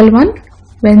critical one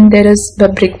when there is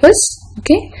web requests.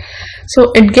 Okay,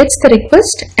 so it gets the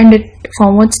request and it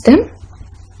forwards them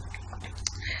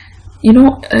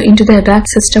into the ABAP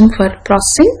system for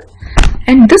processing.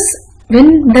 And this,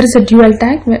 when there is a dual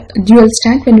stack,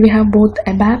 when we have both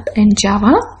ABAP and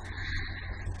Java,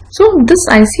 so this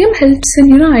ICM helps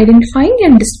in identifying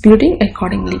and disputing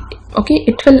accordingly. Okay,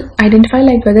 it will identify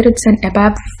like whether it's an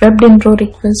ABAP web intro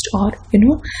request or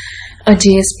a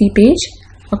JSP page.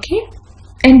 Okay,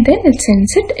 and then it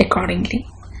sends it accordingly.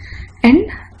 And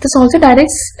this also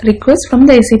directs requests from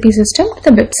the SAP system to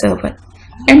the web server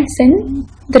and send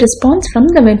the response from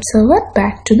the web server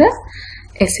back to the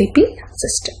SAP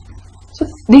system. So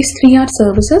these three are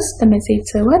services: the message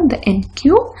server, the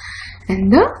NQ,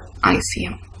 and the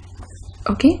ICM.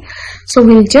 Okay, so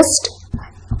we'll just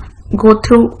go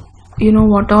through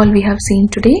what all we have seen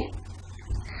today.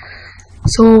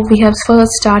 So we have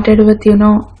first started with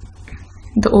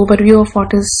the overview of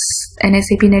what is an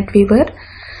SAP NetWeaver.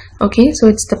 Okay, so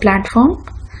it's the platform.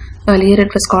 Earlier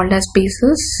it was called as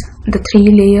bases, the 3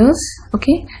 layers.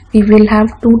 Okay, we will have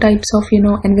 2 types of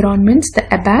environments, the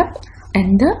ABAP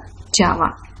and the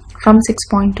Java. From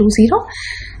 6.20,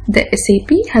 the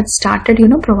SAP had started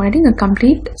providing a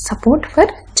complete support for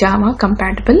Java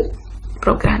compatible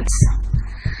programs.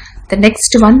 The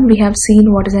next one, we have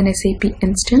seen what is an SAP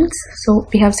instance. So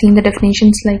we have seen the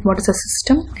definitions like what is a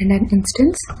system and an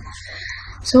instance.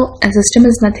 So a system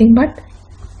is nothing but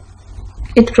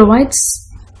it provides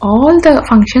all the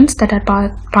functions that are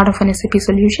part of an SAP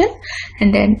solution,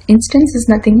 and an instance is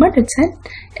nothing but it's an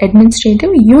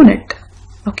administrative unit.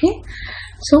 Okay,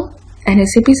 so an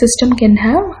SAP system can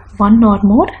have 1 or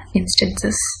more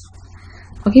instances.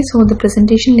 Okay, so the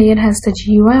presentation layer has the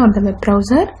GUI or the web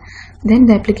browser, then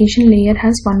the application layer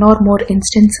has 1 or more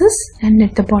instances, and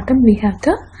at the bottom we have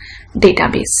the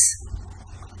database.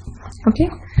 Okay,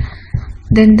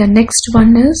 then the next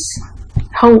one is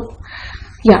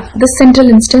the central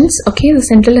instance. Okay, the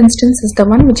central instance is the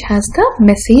one which has the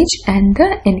message and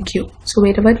the NQ. So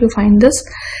wherever you find this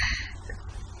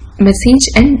message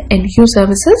and NQ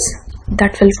services,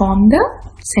 that will form the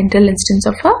central instance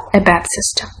of a ABAP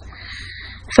system.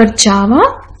 For Java,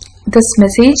 this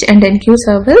message and NQ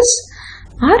service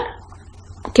are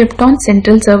kept on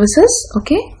central services.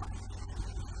 Okay,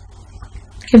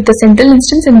 if the central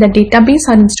instance and the database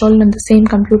are installed on the same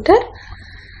computer,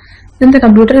 then the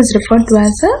computer is referred to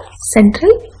as a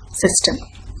central system.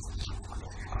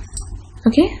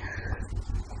 Okay,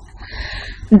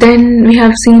 then we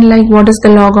have seen like what is the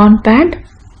logon pad.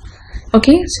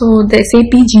 Okay, so the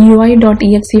SAP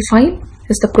GUI.exe file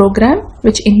is the program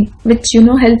which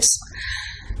helps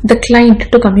the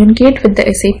client to communicate with the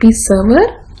SAP server,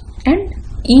 and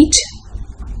each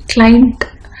client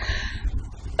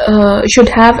should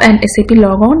have an SAP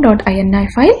logon.ini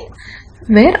file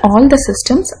where all the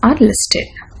systems are listed.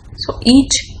 So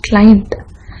each client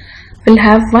will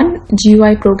have one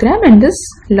GUI program and this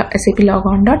SAP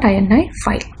logon.ini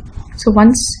file. So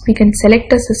once we can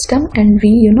select a system and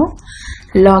we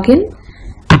log in,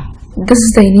 this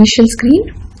is the initial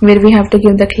screen where we have to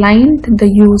give the client, the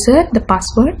user, the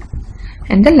password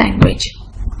and the language.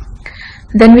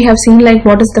 Then we have seen like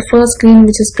what is the first screen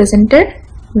which is presented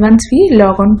once we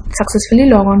successfully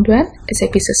log on to an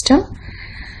SAP system.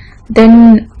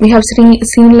 Then we have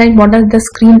seen like what are the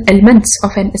screen elements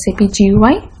of an SAP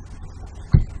GUI.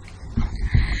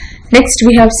 Next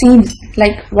we have seen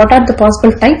like what are the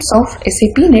possible types of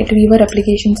SAP NetWeaver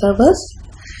application servers.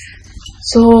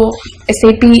 So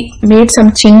SAP made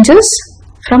some changes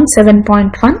from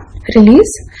 7.1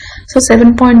 release. So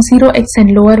 7.0x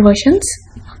and lower versions.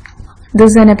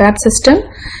 This is an ABAP system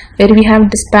where we have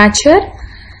dispatcher,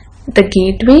 the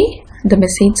gateway, the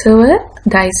message server,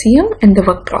 the ICM and the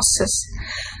work process.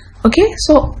 Okay,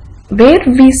 so where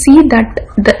we see that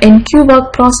the NQ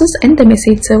work process and the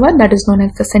message server, that is known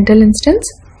as the central instance.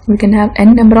 We can have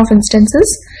n number of instances.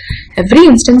 Every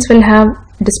instance will have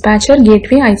dispatcher,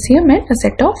 gateway, ICM and a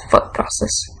set of work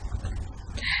process.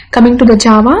 Coming to the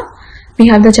Java, we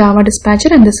have the Java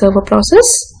dispatcher and the server process.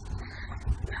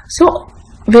 So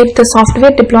where the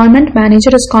software deployment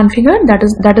manager is configured,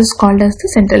 that is called as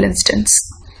the central instance.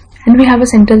 And we have a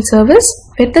central service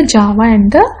where the Java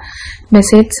and the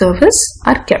message service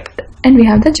are kept, and we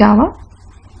have the Java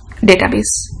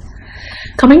database.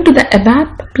 Coming to the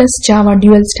ABAP plus Java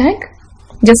dual stack,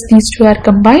 just these two are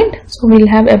combined. So we'll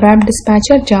have ABAP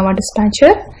dispatcher, Java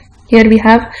dispatcher. Here we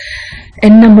have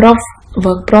n number of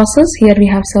work process. Here we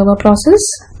have server process.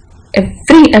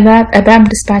 Every ABAP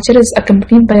dispatcher is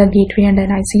accompanied by a gateway and an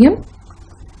ICM.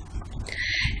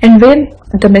 And where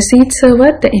the message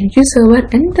server, the NQ server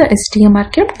and the STM are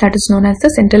kept, that is known as the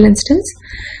central instance.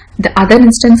 The other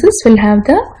instances will have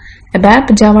the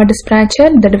ABAP, Java dispatcher,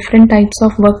 the different types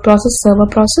of work process, server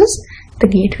process, the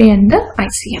gateway and the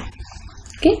ICM.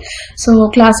 Okay, so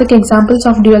classic examples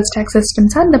of dual stack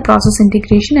systems are the process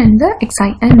integration and the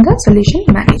XI and the solution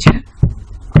manager.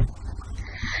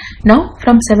 Now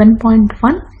from 7.1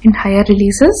 in higher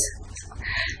releases,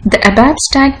 the ABAP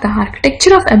stack, the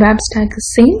architecture of ABAP stack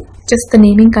is same, just the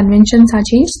naming conventions are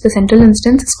changed. The central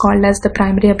instance is called as the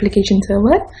primary application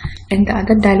server and the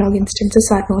other dialog instances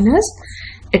are known as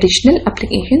additional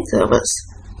application servers.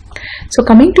 So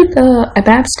coming to the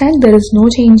ABAP stack, there is no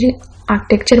change.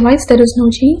 Architecture wise there is no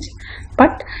change,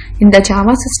 but in the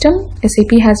Java system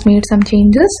SAP has made some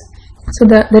changes. So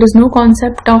there is no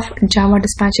concept of Java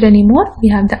dispatcher anymore. We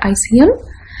have the ICM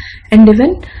and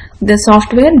even the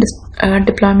software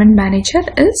deployment manager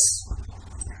is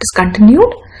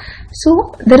discontinued.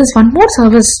 So there is one more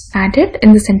service added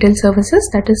in the central services,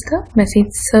 that is the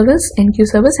message service, NQ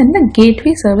service and the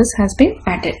gateway service has been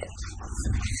added.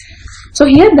 So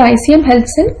here the ICM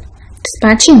helps in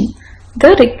dispatching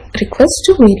the request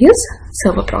to various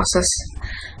server process.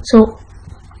 So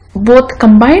both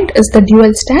combined is the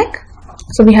dual stack.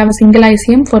 So we have a single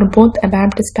ICM for both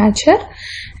ABAP dispatcher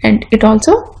and it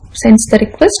also sends the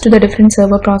request to the different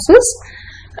server process.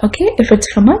 Okay, if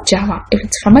it's from a Java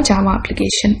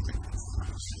application.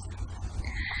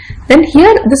 Then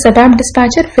here this ABAP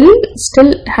dispatcher will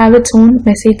still have its own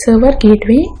message server,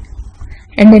 gateway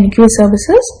and NQ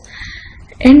services,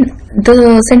 and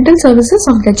the central services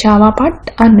of the Java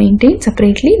part are maintained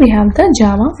separately. We have the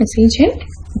Java message and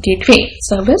gateway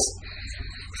service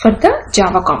for the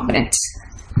Java components.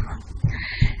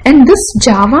 And this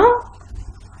Java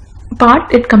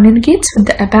part, it communicates with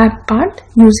the ABAP part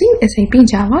using SAP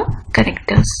Java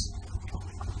connectors.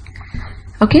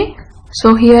 Okay,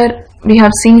 so here we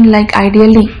have seen like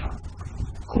ideally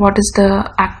what is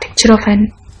the architecture of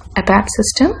an ABAP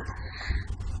system.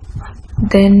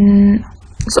 Then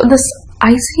so this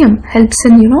ICM helps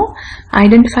in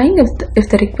identifying if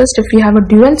the request, if you have a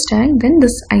dual stack, then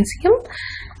this ICM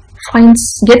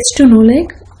gets to know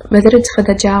like whether it's for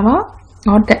the Java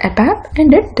or the ABAP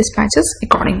and it dispatches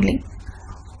accordingly.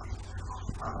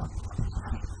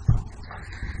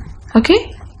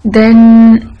 Okay,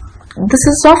 then this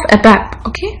is of ABAP.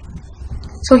 Okay,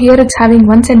 so here it's having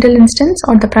one central instance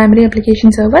or the primary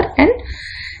application server and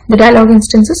the dialog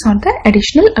instances are the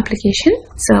additional application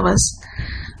servers.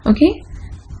 Okay,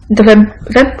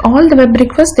 the all the web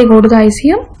requests, they go to the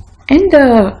ICM and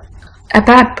the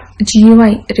ABAP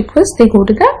GUI requests, they go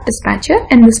to the dispatcher,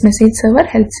 and this message server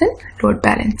helps in load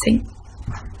balancing.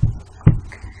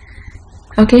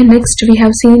 Okay, next we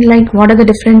have seen like what are the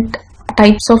different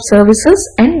types of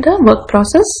services and the work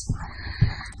process.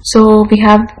 So we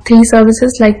have three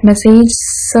services like message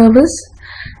service,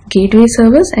 gateway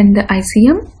service and the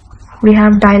ICM. we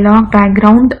have dialog,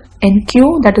 background,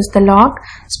 enqueue, that is the log,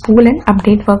 spool and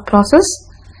update work process.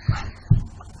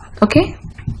 Okay,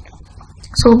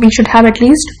 so we should have at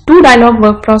least 2 dialog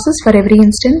work process for every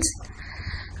instance.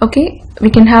 Okay, we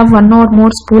can have 1 or more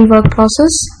spool work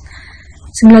process.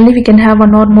 Similarly, we can have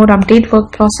 1 or more update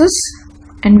work process,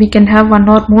 and we can have 1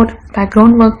 or more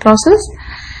background work process,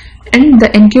 and the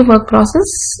enqueue work process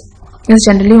is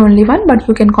generally only 1, but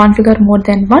you can configure more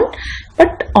than 1,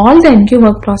 but all the enqueue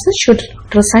work process should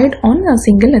reside on a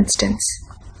single instance.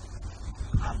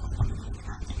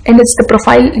 And it's the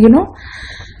profile,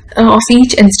 of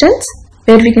each instance,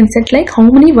 where we can set like how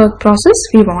many work process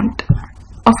we want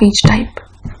of each type.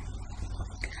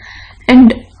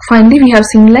 And finally, we have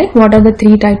seen like what are the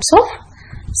 3 types of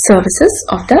services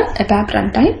of the ABAP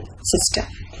runtime system.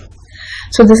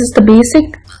 So this is the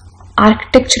basic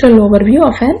architectural overview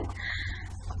of an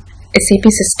SAP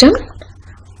system.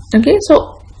 Okay,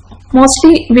 so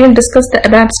mostly we will discuss the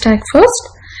ABAP stack first,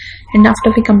 and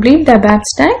after we complete the ABAP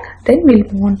stack, then we'll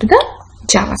move on to the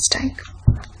Java stack.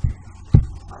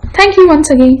 Thank you once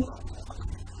again.